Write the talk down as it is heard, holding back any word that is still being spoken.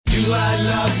Do I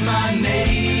love my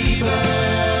neighbor?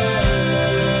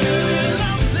 Do you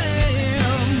love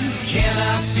them? Can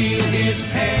I feel his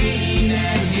pain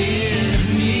and his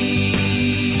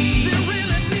need? They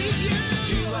really need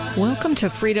you. Welcome to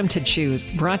Freedom to Choose,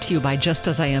 brought to you by Just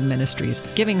As I Am Ministries,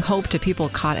 giving hope to people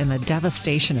caught in the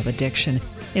devastation of addiction.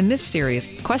 In this series,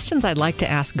 Questions I'd Like to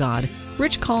Ask God,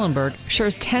 Rich Kallenberg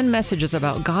shares 10 messages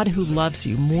about God who loves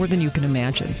you more than you can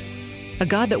imagine. A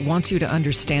God that wants you to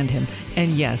understand Him,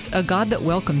 and yes, a God that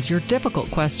welcomes your difficult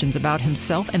questions about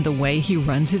Himself and the way He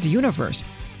runs His universe.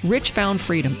 Rich found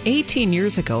freedom 18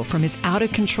 years ago from his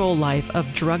out-of-control life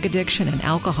of drug addiction and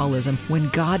alcoholism when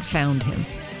God found him.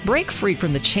 Break free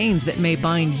from the chains that may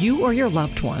bind you or your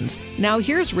loved ones. Now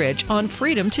here's Rich on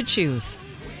Freedom to Choose.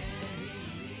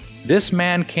 This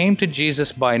man came to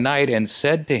Jesus by night and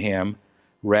said to him,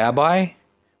 Rabbi,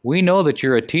 we know that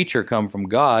you're a teacher come from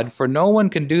God, for no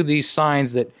one can do these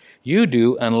signs that you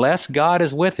do unless God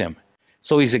is with him.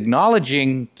 So he's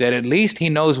acknowledging that at least he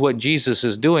knows what Jesus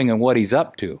is doing and what he's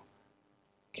up to.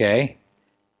 Okay?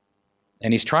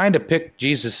 And he's trying to pick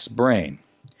Jesus' brain.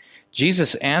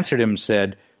 Jesus answered him and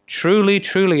said, Truly,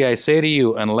 truly, I say to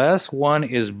you, unless one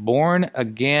is born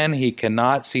again, he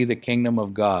cannot see the kingdom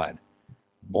of God.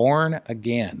 Born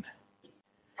again.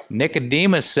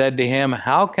 Nicodemus said to him,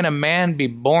 How can a man be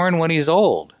born when he's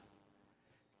old?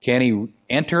 Can he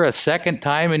enter a second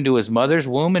time into his mother's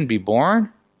womb and be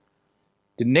born?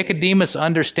 Did Nicodemus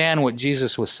understand what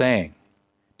Jesus was saying?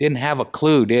 Didn't have a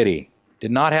clue, did he?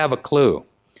 Did not have a clue.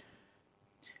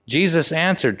 Jesus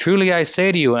answered, Truly I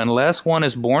say to you, unless one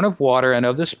is born of water and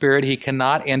of the Spirit, he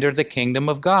cannot enter the kingdom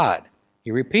of God.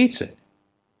 He repeats it.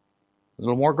 A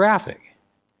little more graphic.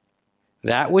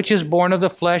 That which is born of the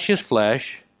flesh is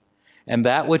flesh, and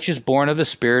that which is born of the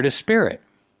Spirit is spirit.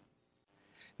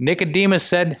 Nicodemus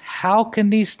said, How can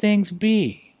these things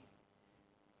be?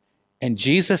 And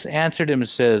Jesus answered him and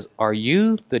says, Are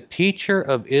you the teacher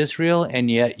of Israel,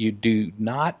 and yet you do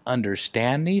not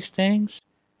understand these things?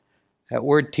 That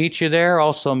word teacher there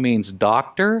also means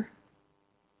doctor.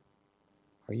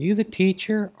 Are you the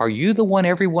teacher? Are you the one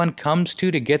everyone comes to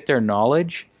get their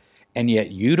knowledge? And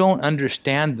yet you don't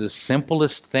understand the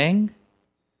simplest thing?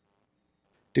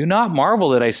 Do not marvel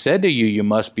that I said to you, you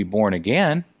must be born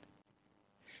again.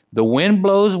 The wind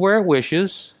blows where it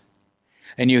wishes,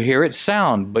 and you hear its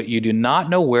sound, but you do not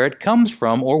know where it comes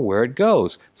from or where it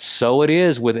goes. So it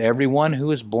is with everyone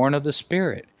who is born of the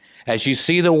Spirit. As you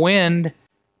see the wind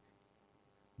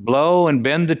blow and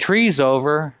bend the trees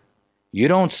over, you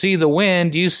don't see the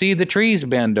wind, you see the trees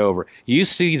bend over. You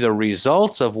see the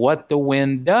results of what the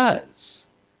wind does.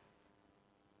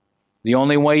 The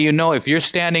only way you know, if you're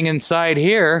standing inside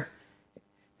here,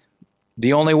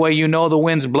 the only way you know the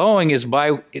wind's blowing is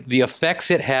by the effects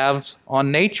it has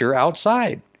on nature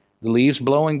outside. The leaves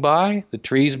blowing by, the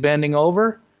trees bending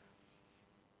over.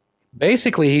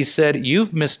 Basically, he said,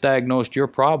 you've misdiagnosed your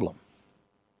problem.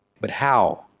 But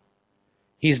how?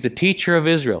 He's the teacher of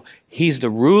Israel. He's the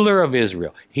ruler of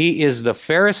Israel. He is the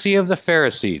Pharisee of the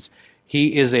Pharisees.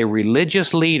 He is a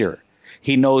religious leader.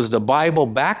 He knows the Bible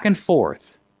back and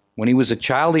forth. When he was a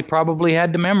child, he probably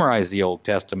had to memorize the Old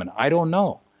Testament. I don't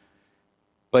know.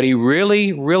 But he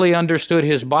really, really understood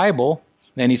his Bible,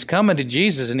 and he's coming to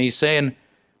Jesus and he's saying,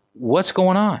 What's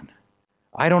going on?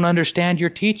 I don't understand your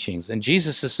teachings. And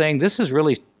Jesus is saying,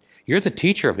 you're the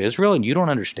teacher of Israel and you don't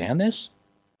understand this?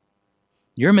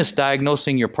 You're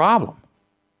misdiagnosing your problem.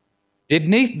 Did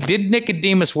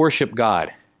Nicodemus worship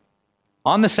God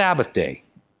on the Sabbath day?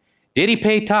 Did he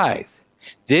pay tithe?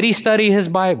 Did he study his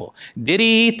Bible? Did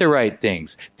he eat the right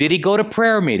things? Did he go to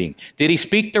prayer meeting? Did he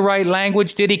speak the right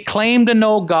language? Did he claim to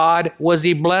know God? Was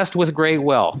he blessed with great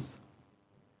wealth?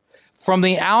 From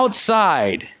the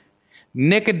outside,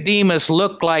 Nicodemus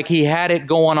looked like he had it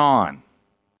going on.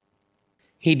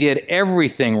 He did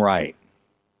everything right.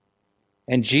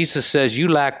 And Jesus says, you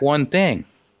lack one thing.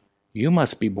 You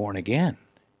must be born again.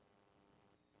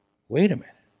 Wait a minute.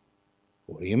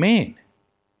 What do you mean?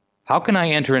 How can I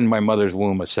enter in my mother's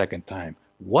womb a second time?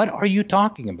 What are you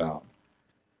talking about?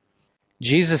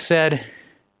 Jesus said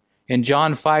in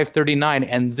John 5:39,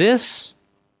 and this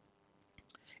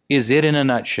is it in a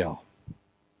nutshell.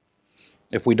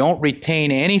 If we don't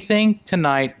retain anything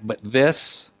tonight but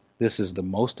this is the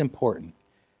most important.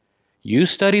 You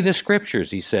study the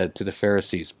scriptures, he said to the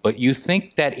Pharisees, but you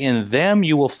think that in them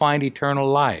you will find eternal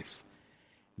life.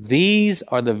 These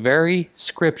are the very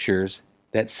scriptures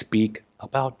that speak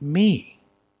about me.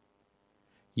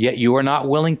 Yet you are not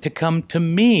willing to come to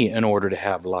me in order to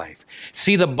have life.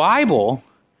 See, the Bible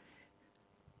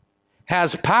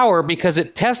has power because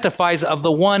it testifies of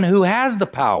the one who has the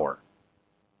power.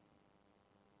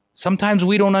 Sometimes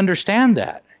we don't understand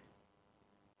that.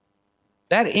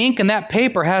 That ink and that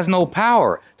paper has no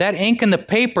power. That ink and the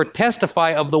paper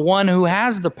testify of the one who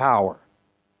has the power.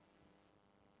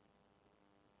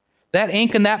 That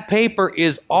ink and that paper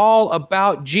is all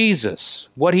about Jesus,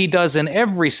 what he does in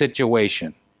every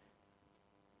situation.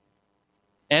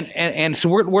 And so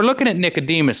we're looking at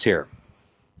Nicodemus here.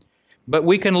 But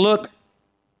we can look,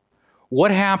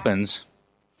 what happens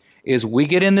is we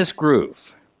get in this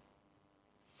groove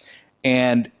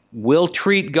and we'll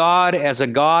treat God as a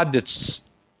God that's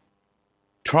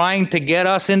trying to get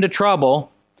us into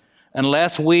trouble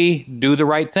unless we do the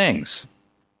right things.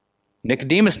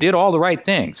 Nicodemus did all the right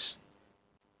things.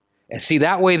 And see,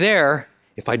 that way there,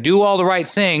 if I do all the right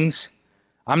things,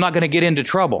 I'm not going to get into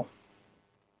trouble.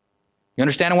 You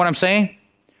understand what I'm saying?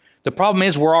 The problem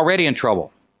is we're already in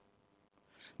trouble.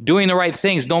 Doing the right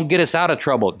things don't get us out of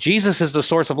trouble. Jesus is the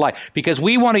source of life because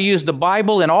we want to use the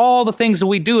Bible and all the things that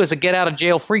we do as a get out of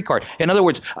jail free card. In other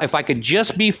words, if I could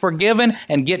just be forgiven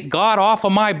and get God off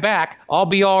of my back, I'll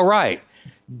be all right.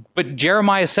 But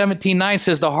Jeremiah 17:9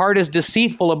 says the heart is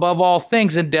deceitful above all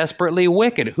things and desperately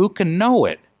wicked. Who can know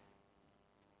it?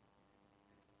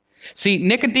 See,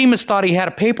 Nicodemus thought he had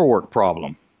a paperwork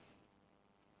problem.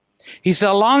 He said,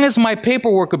 as long as my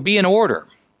paperwork would be in order,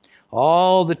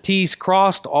 all the T's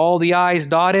crossed, all the I's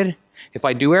dotted, if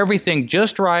I do everything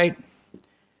just right,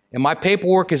 and my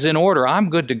paperwork is in order, I'm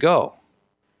good to go.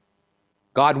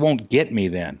 God won't get me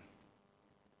then.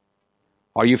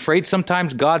 Are you afraid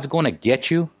sometimes God's going to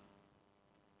get you?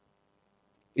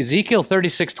 Ezekiel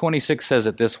 36:26 says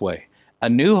it this way, a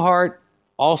new heart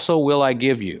also will I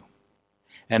give you,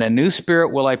 and a new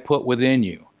spirit will I put within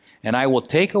you. And I will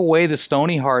take away the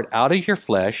stony heart out of your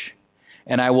flesh,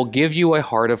 and I will give you a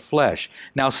heart of flesh.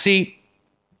 Now see,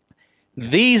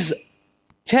 these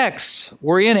texts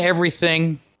were in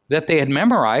everything that they had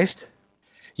memorized,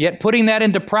 yet putting that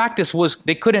into practice was,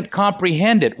 they couldn't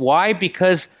comprehend it. Why?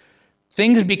 Because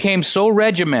things became so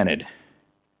regimented.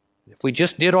 If we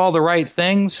just did all the right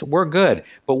things, we're good.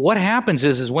 But what happens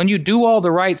is when you do all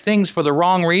the right things for the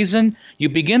wrong reason, you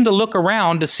begin to look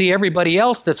around to see everybody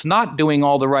else that's not doing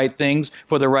all the right things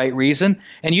for the right reason,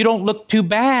 and you don't look too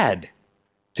bad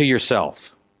to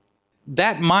yourself.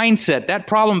 That mindset, that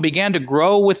problem began to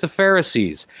grow with the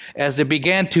Pharisees as they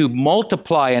began to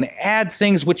multiply and add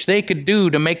things which they could do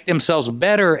to make themselves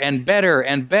better and better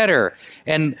and better.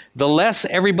 And the less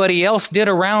everybody else did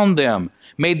around them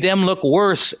made them look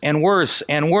worse and worse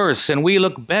and worse. And we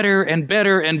look better and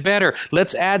better and better.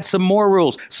 Let's add some more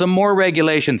rules, some more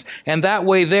regulations. And that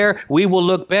way there, we will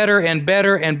look better and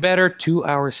better and better to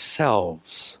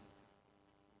ourselves.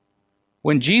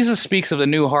 When Jesus speaks of the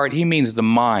new heart, he means the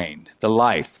mind, the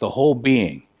life, the whole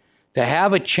being. To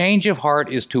have a change of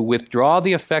heart is to withdraw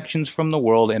the affections from the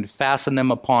world and fasten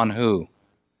them upon who?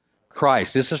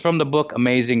 Christ. This is from the book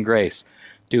Amazing Grace.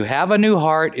 To have a new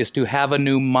heart is to have a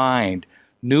new mind,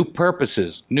 new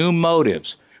purposes, new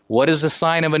motives. What is the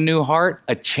sign of a new heart?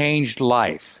 A changed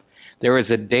life. There is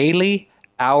a daily,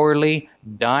 hourly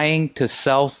dying to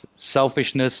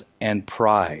selfishness and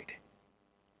pride.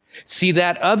 See,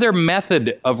 that other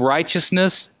method of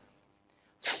righteousness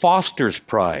fosters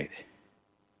pride,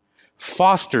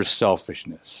 fosters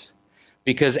selfishness.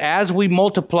 Because as we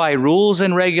multiply rules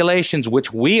and regulations,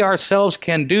 which we ourselves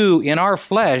can do in our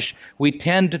flesh, we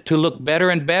tend to look better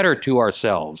and better to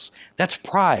ourselves. That's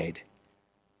pride.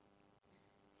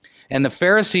 And the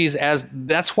Pharisees,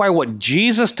 that's why what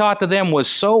Jesus taught to them was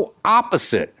so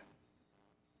opposite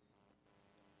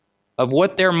of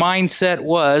what their mindset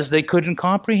was, they couldn't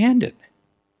comprehend it.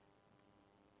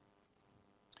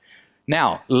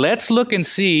 Now, let's look and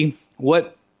see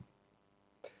what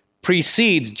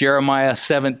precedes Jeremiah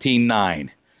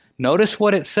 17:9. Notice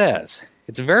what it says.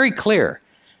 It's very clear.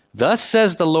 Thus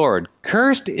says the Lord,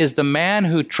 cursed is the man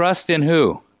who trusts in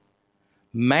who?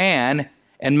 Man,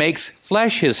 and makes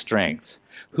flesh his strength,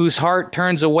 whose heart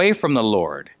turns away from the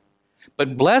Lord.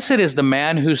 But blessed is the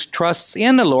man who trusts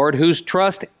in the Lord, whose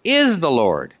trust is the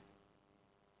Lord.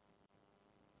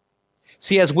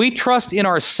 See, as we trust in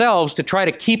ourselves to try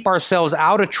to keep ourselves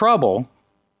out of trouble,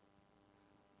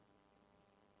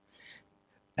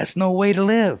 that's no way to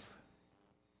live.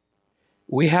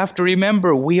 We have to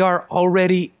remember we are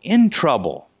already in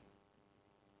trouble.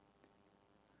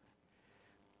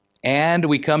 And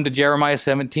we come to Jeremiah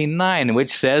 17:9, which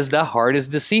says the heart is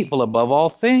deceitful above all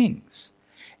things.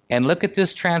 And look at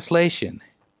this translation.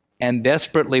 And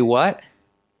desperately what?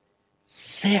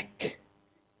 Sick.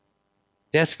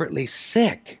 Desperately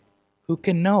sick. Who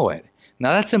can know it?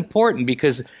 Now that's important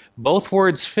because both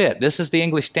words fit. This is the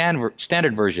English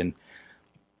Standard Version.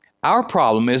 Our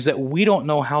problem is that we don't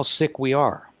know how sick we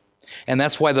are. And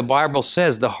that's why the Bible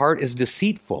says the heart is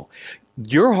deceitful.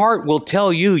 Your heart will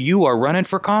tell you you are running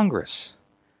for Congress.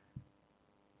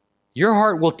 Your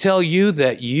heart will tell you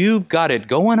that you've got it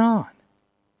going on.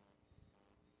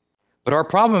 But our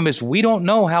problem is we don't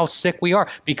know how sick we are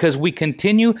because we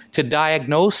continue to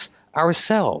diagnose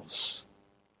ourselves.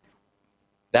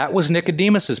 That was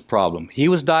Nicodemus's problem. He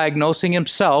was diagnosing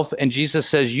himself, and Jesus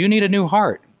says, you need a new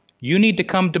heart. You need to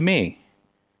come to me.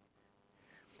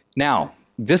 Now,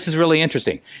 this is really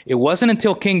interesting. It wasn't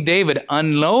until King David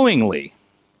unknowingly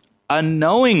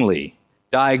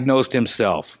diagnosed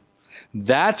himself.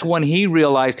 That's when he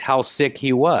realized how sick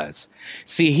he was.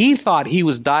 See, he thought he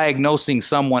was diagnosing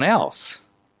someone else.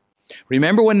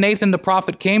 Remember when Nathan the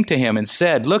prophet came to him and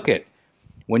said, look it,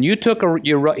 when you took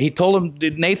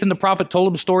Nathan the prophet told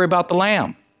him a story about the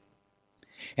lamb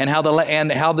and how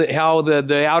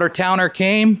the outer towner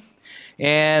came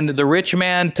and the rich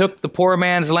man took the poor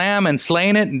man's lamb and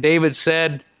slain it, and David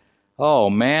said, oh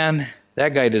man, that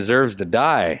guy deserves to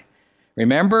die.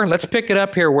 Remember? Let's pick it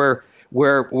up here where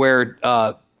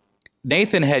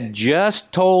Nathan had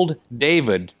just told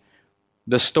David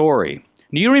the story.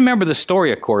 Now, you remember the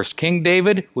story, of course. King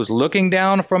David was looking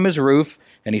down from his roof,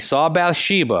 and he saw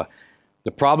Bathsheba.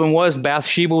 The problem was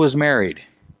Bathsheba was married.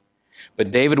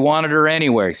 But David wanted her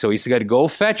anyway, so he said, go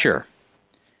fetch her.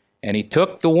 And he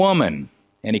took the woman,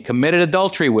 and he committed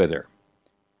adultery with her.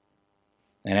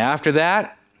 And after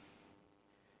that,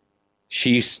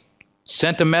 she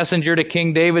sent a messenger to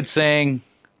King David saying,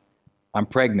 I'm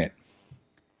pregnant.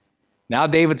 Now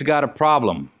David's got a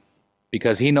problem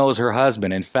because he knows her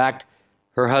husband. In fact,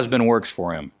 her husband works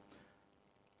for him.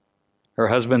 Her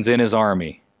husband's in his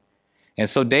army. And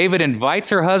so David invites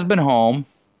her husband home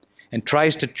and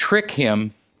tries to trick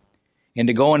him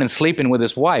into going and sleeping with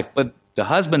his wife. But the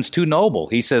husband's too noble.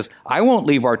 He says, I won't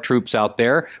leave our troops out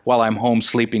there while I'm home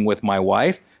sleeping with my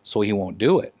wife, so he won't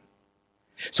do it.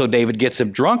 So David gets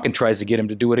him drunk and tries to get him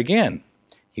to do it again.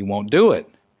 He won't do it.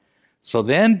 So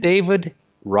then David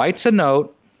writes a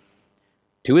note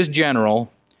to his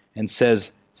general and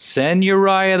says, send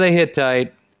Uriah the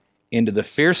Hittite into the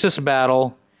fiercest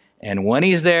battle, and when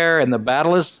he's there and the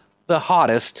battle is the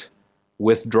hottest,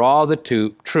 withdraw the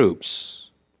troops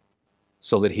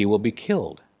so that he will be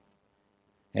killed.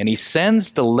 And he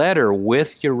sends the letter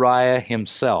with Uriah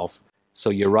himself, so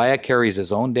Uriah carries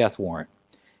his own death warrant.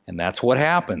 And that's what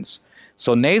happens.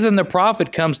 So Nathan the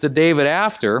prophet comes to David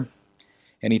after,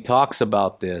 and he talks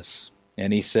about this.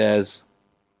 And he says,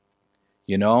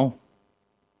 tells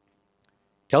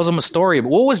him a story. But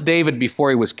what was David before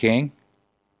he was king?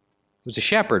 He was a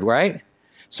shepherd, right?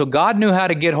 So God knew how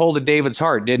to get hold of David's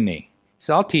heart, didn't he? He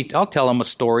said, I'll tell him a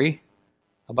story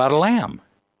about a lamb.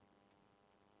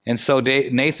 And so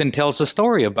Nathan tells a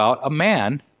story about a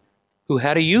man who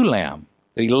had a ewe lamb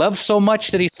that he loved so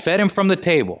much that he fed him from the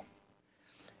table.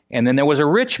 And then there was a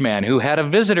rich man who had a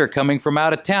visitor coming from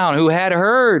out of town who had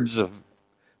herds of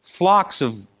flocks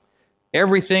of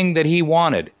everything that he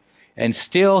wanted. And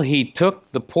still he took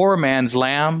the poor man's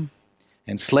lamb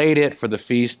and slayed it for the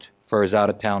feast for his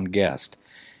out-of-town guest.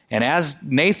 And as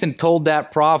Nathan told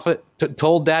that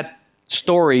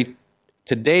story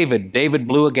to David, David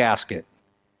blew a gasket.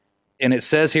 And it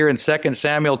says here in 2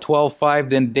 Samuel 12:5,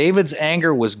 then David's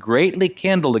anger was greatly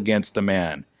kindled against the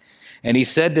man. And he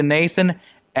said to Nathan,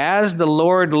 as the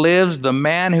Lord lives, the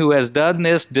man who has done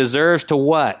this deserves to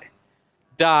what?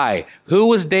 Die. Who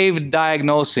was David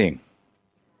diagnosing?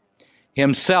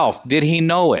 Himself. Did he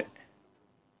know it?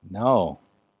 No.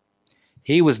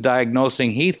 He was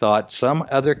diagnosing, he thought, some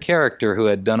other character who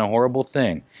had done a horrible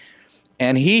thing.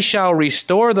 And he shall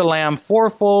restore the lamb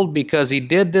fourfold because he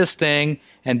did this thing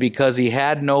and because he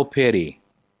had no pity.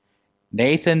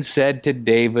 Nathan said to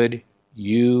David,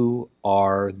 you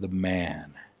are the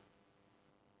man.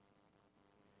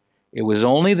 It was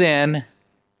only then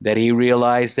that he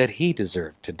realized that he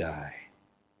deserved to die.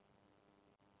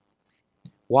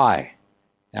 Why?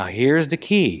 Now here's the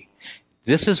key.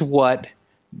 This is what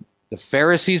the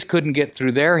Pharisees couldn't get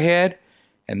through their head,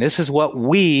 and this is what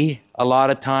we, a lot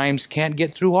of times, can't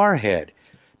get through our head.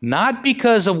 Not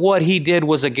because of what he did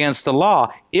was against the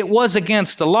law. It was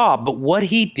against the law, but what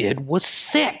he did was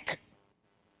sick.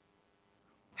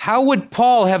 How would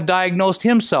Paul have diagnosed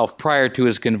himself prior to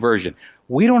his conversion?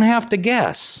 We don't have to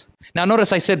guess. Now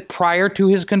notice I said prior to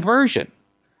his conversion.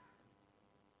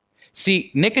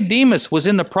 See, Nicodemus was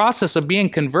in the process of being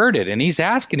converted, and he's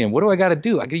asking him, what do I got to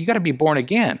do? You got to be born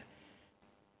again.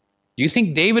 Do you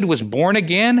think David was born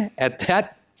again at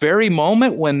that very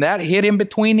moment when that hit him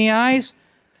between the eyes?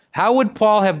 How would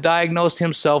Paul have diagnosed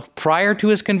himself prior to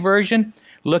his conversion?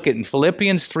 Look at in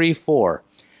Philippians 3:4.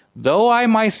 Though I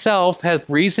myself have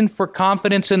reason for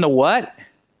confidence in the what?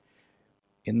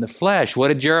 in the flesh. What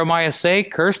did Jeremiah say?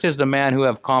 Cursed is the man who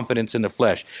have confidence in the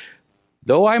flesh.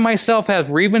 Though I myself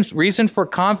have reason for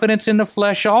confidence in the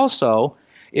flesh also,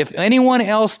 if anyone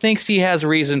else thinks he has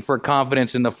reason for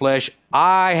confidence in the flesh,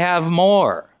 I have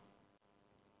more.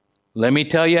 Let me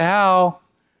tell you how.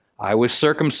 I was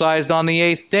circumcised on the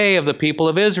 8th day of the people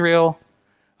of Israel,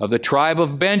 of the tribe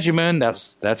of Benjamin,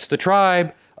 that's the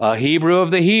tribe, a Hebrew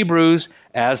of the Hebrews,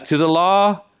 as to the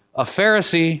law, a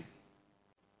Pharisee,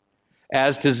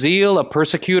 as to zeal, a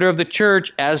persecutor of the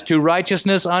church, as to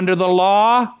righteousness under the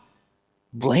law,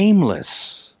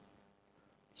 blameless.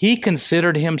 He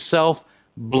considered himself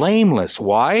blameless.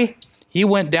 Why? He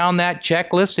went down that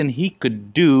checklist and he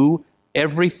could do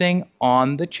everything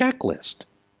on the checklist.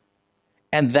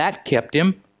 And that kept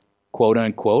him, quote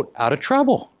unquote, out of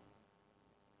trouble.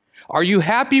 Are you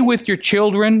happy with your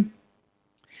children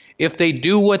if they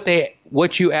do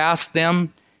what you ask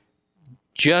them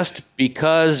just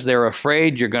because they're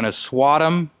afraid you're going to swat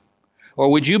them? Or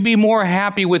would you be more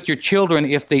happy with your children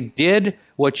if they did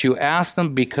what you asked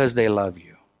them because they love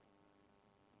you?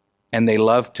 And they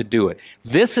love to do it.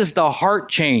 This is the heart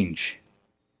change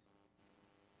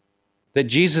that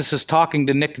Jesus is talking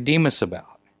to Nicodemus about.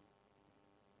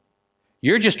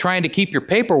 You're just trying to keep your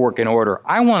paperwork in order.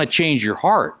 I want to change your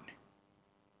heart.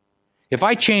 If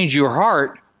I change your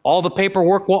heart, all the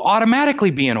paperwork will automatically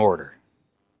be in order.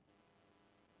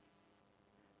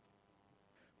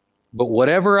 But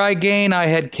whatever I gain, I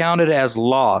had counted as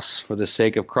loss for the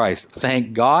sake of Christ.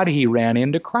 Thank God he ran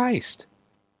into Christ,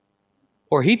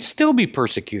 or he'd still be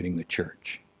persecuting the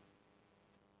church.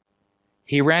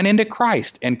 He ran into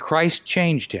Christ, and Christ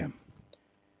changed him.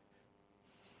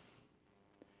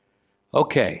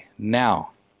 Okay,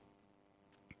 now,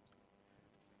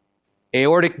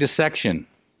 aortic dissection.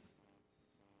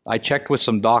 I checked with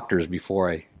some doctors before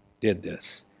I did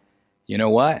this. You know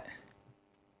what?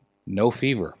 No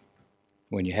fever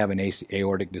when you have an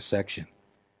aortic dissection.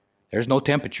 There's no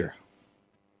temperature.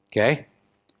 Okay?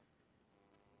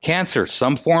 Cancer,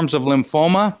 some forms of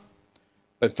lymphoma,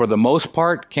 but for the most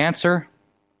part, cancer,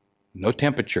 no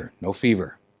temperature, no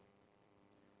fever.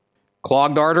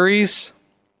 Clogged arteries,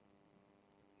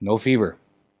 no fever.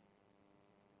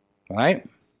 All right?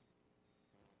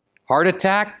 Heart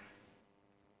attack,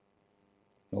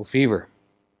 no fever.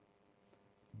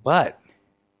 But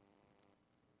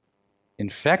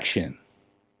infection,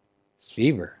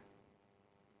 fever.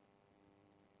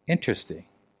 Interesting.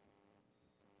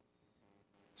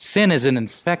 Sin is an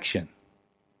infection.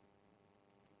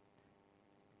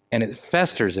 And it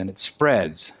festers and it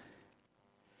spreads.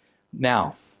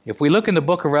 Now, if we look in the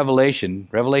book of Revelation,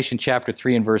 Revelation chapter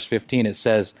 3 and verse 15, it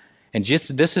says, and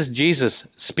this is Jesus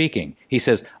speaking. He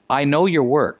says, I know your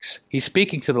works. He's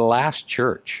speaking to the last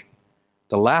church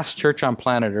on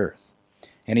planet Earth.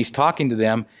 And he's talking to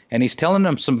them, and he's telling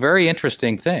them some very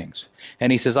interesting things.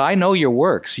 And he says, I know your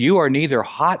works. You are neither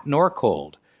hot nor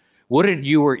cold. Would it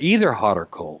you were either hot or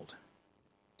cold?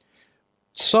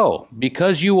 So,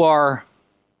 because you are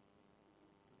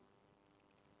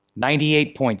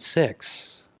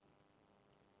 98.6,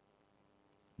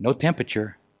 no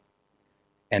temperature,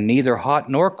 and neither hot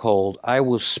nor cold, I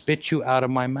will spit you out of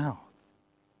my mouth.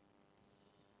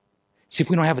 See, if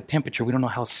we don't have a temperature, we don't know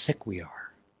how sick we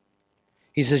are.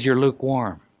 He says, you're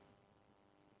lukewarm.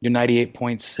 You're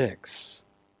 98.6.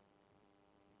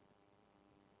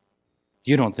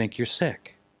 You don't think you're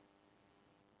sick.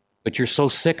 But you're so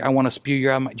sick, I want to spew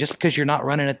you out. Just because you're not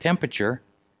running a temperature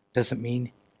doesn't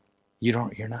mean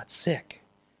you're not sick.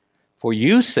 For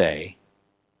you say,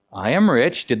 I am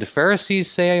rich. Did the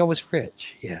Pharisees say I was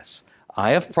rich? Yes.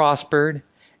 I have prospered,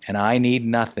 and I need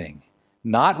nothing.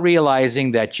 Not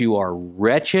realizing that you are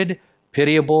wretched,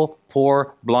 pitiable,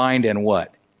 poor, blind, and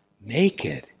what?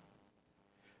 Naked.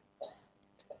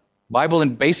 Bible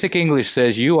in basic English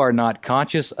says you are not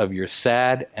conscious of your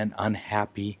sad and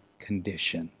unhappy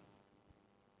condition.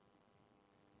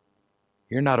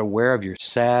 You're not aware of your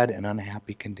sad and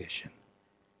unhappy condition.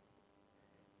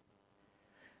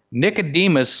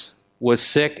 Nicodemus was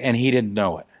sick and he didn't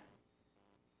know it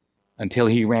until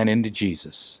he ran into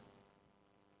Jesus.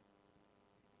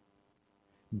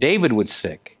 David was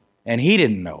sick and he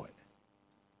didn't know it.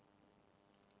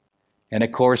 And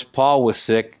of course, Paul was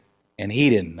sick and he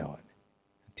didn't know it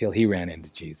until he ran into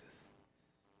Jesus.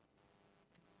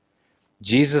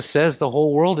 Jesus says the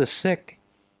whole world is sick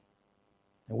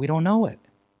and we don't know it.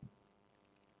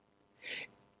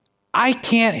 I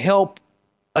can't help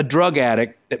a drug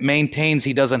addict that maintains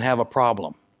he doesn't have a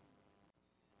problem.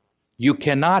 You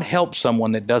cannot help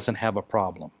someone that doesn't have a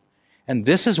problem. And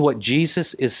this is what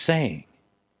Jesus is saying.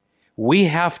 We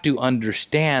have to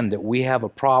understand that we have a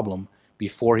problem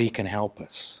before he can help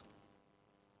us.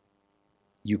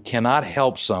 You cannot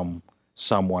help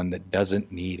someone that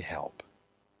doesn't need help.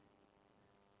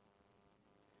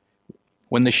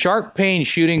 When the sharp pain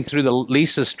shooting through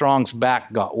Lisa Strong's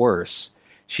back got worse,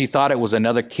 she thought it was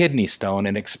another kidney stone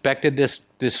and expected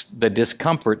the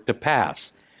discomfort to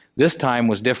pass. This time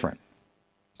was different.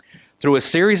 Through a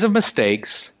series of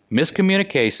mistakes,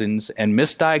 miscommunications, and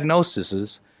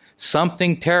misdiagnoses,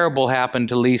 something terrible happened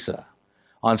to Lisa.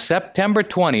 On September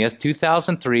 20th,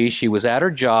 2003, she was at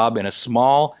her job at a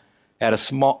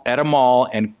mall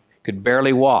and could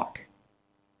barely walk.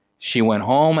 She went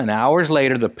home, and hours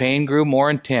later, the pain grew more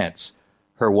intense.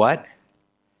 Her what?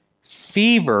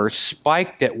 Fever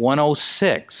spiked at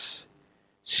 106.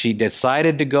 She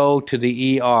decided to go to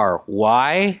the ER.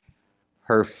 Why?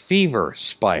 Her fever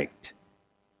spiked.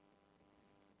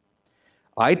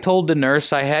 I told the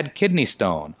nurse I had kidney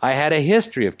stone. I had a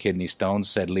history of kidney stones,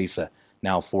 said Lisa,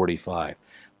 now 45.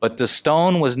 But the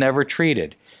stone was never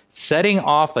treated, setting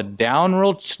off a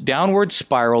downward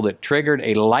spiral that triggered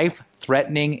a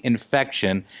life-threatening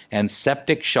infection and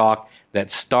septic shock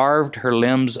that starved her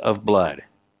limbs of blood.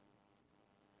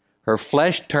 Her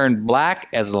flesh turned black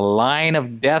as a line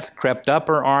of death crept up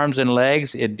her arms and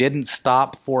legs. It didn't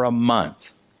stop for a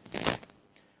month.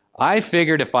 I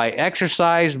figured if I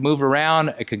exercised, moved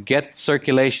around, I could get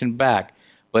circulation back.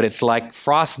 But it's like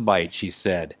frostbite, she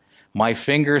said. My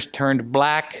fingers turned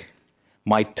black.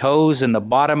 My toes and the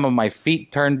bottom of my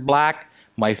feet turned black.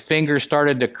 My fingers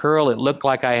started to curl. It looked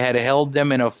like I had held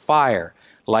them in a fire,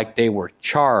 like they were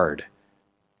charred.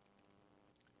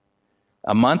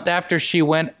 A month after she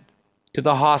went to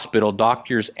the hospital,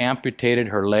 doctors amputated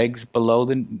her legs below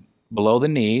the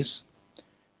knees.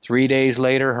 3 days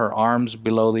later, her arms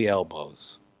below the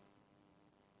elbows.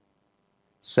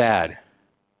 Sad.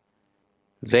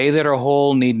 They that are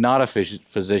whole need not a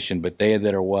physician, but they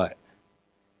that are what?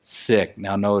 Sick.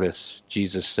 Now notice,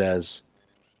 Jesus says,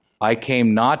 I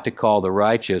came not to call the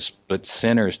righteous, but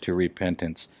sinners to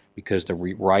repentance, because the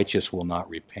righteous will not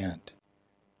repent.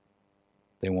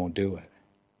 They won't do it.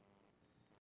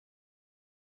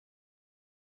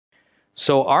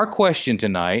 So our question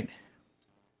tonight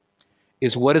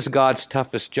is, what is God's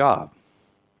toughest job?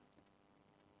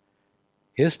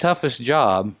 His toughest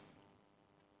job,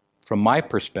 from my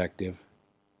perspective,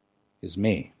 is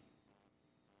me.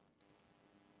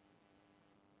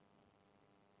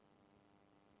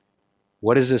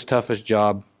 What is his toughest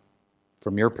job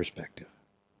from your perspective?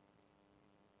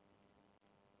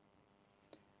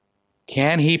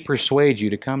 Can he persuade you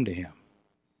to come to him?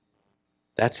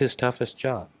 That's his toughest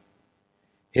job.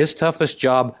 His toughest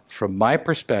job, from my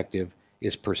perspective,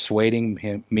 is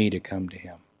persuading me to come to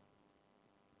him.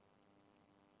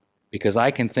 Because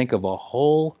I can think of a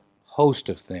whole host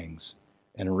of things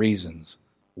and reasons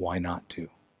why not to.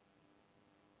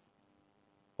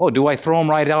 Oh, do I throw him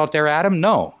right out there at him?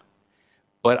 No.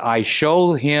 But I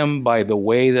show him by the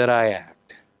way that I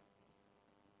act.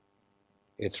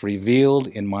 It's revealed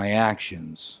in my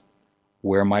actions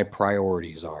where my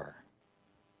priorities are.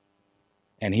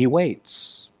 And he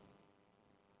waits.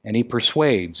 And he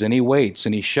persuades, and he waits,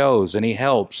 and he shows, and he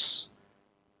helps,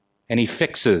 and he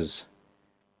fixes.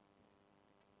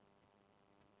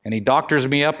 And he doctors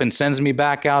me up and sends me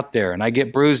back out there, and I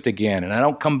get bruised again, and I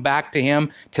don't come back to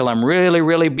him till I'm really,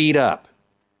 really beat up.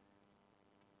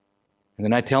 And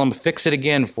then I tell him to fix it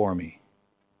again for me.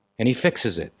 And he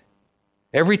fixes it.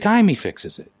 Every time he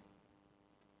fixes it.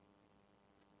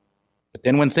 But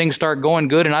then when things start going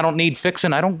good and I don't need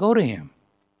fixing, I don't go to him.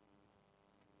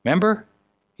 Remember?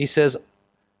 He says,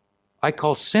 I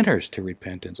call sinners to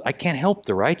repentance. I can't help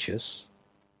the righteous.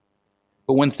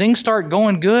 But when things start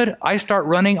going good, I start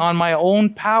running on my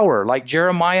own power, like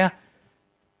Jeremiah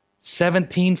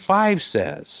 17:5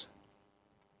 says.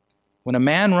 When a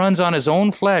man runs on his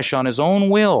own flesh, on his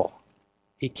own will,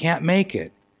 he can't make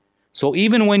it. So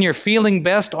even when you're feeling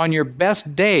best on your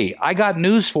best day, I got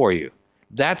news for you.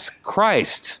 That's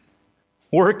Christ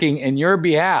working in your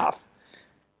behalf.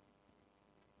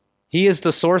 He is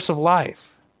the source of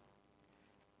life.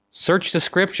 Search the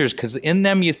scriptures, because in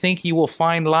them you think you will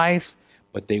find life,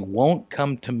 but they won't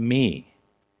come to me.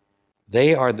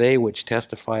 They are they which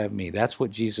testify of me. That's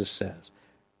what Jesus says.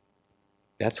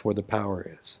 That's where the power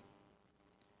is.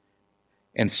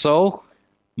 And so,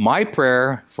 my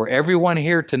prayer for everyone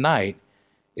here tonight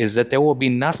is that there will be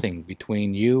nothing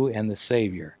between you and the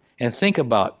Savior. And think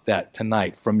about that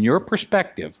tonight. From your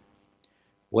perspective,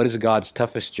 what is God's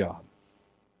toughest job?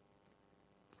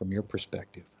 From your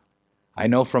perspective. I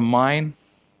know from mine,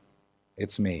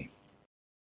 it's me.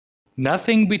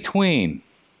 Nothing between.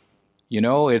 You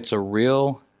know, it's a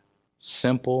real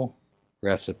simple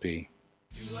recipe.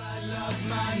 Do I love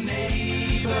my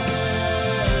neighbor?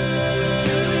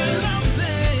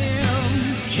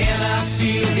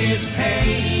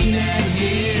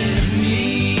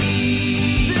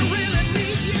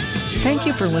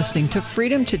 Thank you for listening to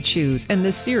Freedom to Choose and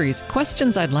this series,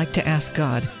 Questions I'd Like to Ask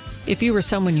God. If you or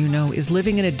someone you know is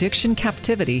living in addiction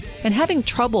captivity and having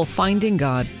trouble finding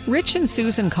God, Rich and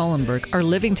Susan Collenberg are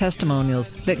living testimonials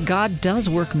that God does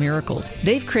work miracles.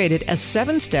 They've created a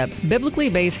 7-step, biblically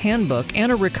based handbook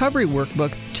and a recovery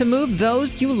workbook to move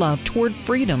those you love toward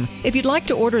freedom. If you'd like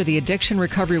to order the Addiction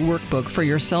Recovery Workbook for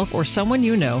yourself or someone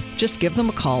you know, just give them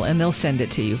a call and they'll send it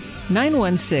to you.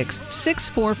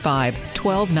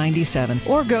 916-645-1297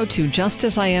 or go to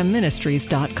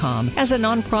JustAsIamMinistries.com. As a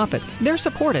nonprofit, they're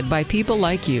supported by people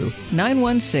like you.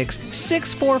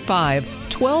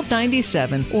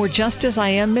 916-645-1297 or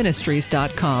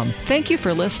JustAsIamMinistries.com. Thank you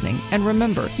for listening, and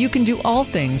remember, you can do all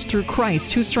things through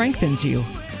Christ who strengthens you.